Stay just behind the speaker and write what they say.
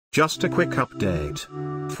Just a quick update.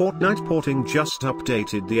 Fortnite porting just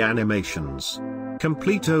updated the animations.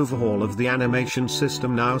 Complete overhaul of the animation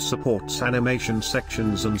system now supports animation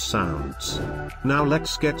sections and sounds. Now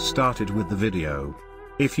let's get started with the video.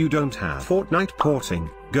 If you don't have Fortnite porting,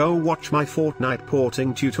 go watch my Fortnite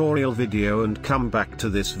porting tutorial video and come back to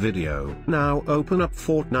this video. Now open up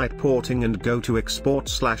Fortnite porting and go to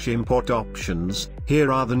export/import options.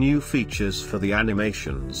 Here are the new features for the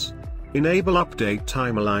animations. Enable update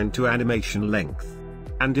timeline to animation length.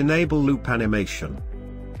 And enable loop animation.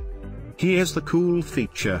 Here's the cool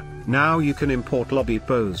feature, now you can import lobby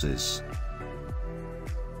poses.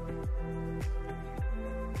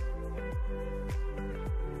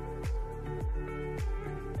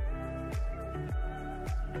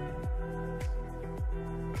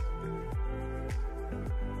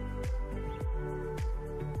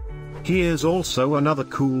 Here's also another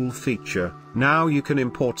cool feature, now you can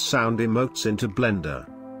import sound emotes into Blender.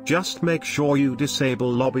 Just make sure you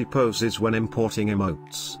disable lobby poses when importing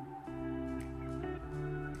emotes.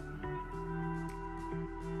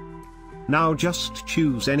 Now just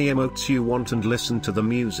choose any emotes you want and listen to the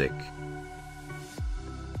music.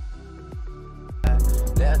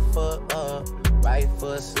 Left foot up, right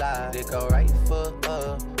foot slide. They go right foot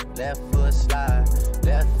up, left foot slide.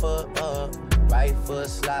 Left foot up, right foot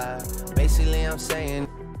slide. Basically I'm saying,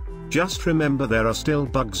 just remember there are still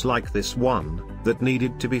bugs like this one, that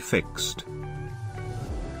needed to be fixed.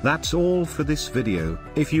 That's all for this video.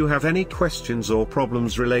 If you have any questions or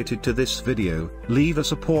problems related to this video, leave a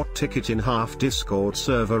support ticket in Half Discord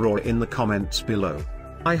server or in the comments below.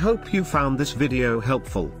 I hope you found this video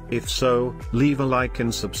helpful. If so, leave a like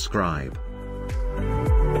and subscribe.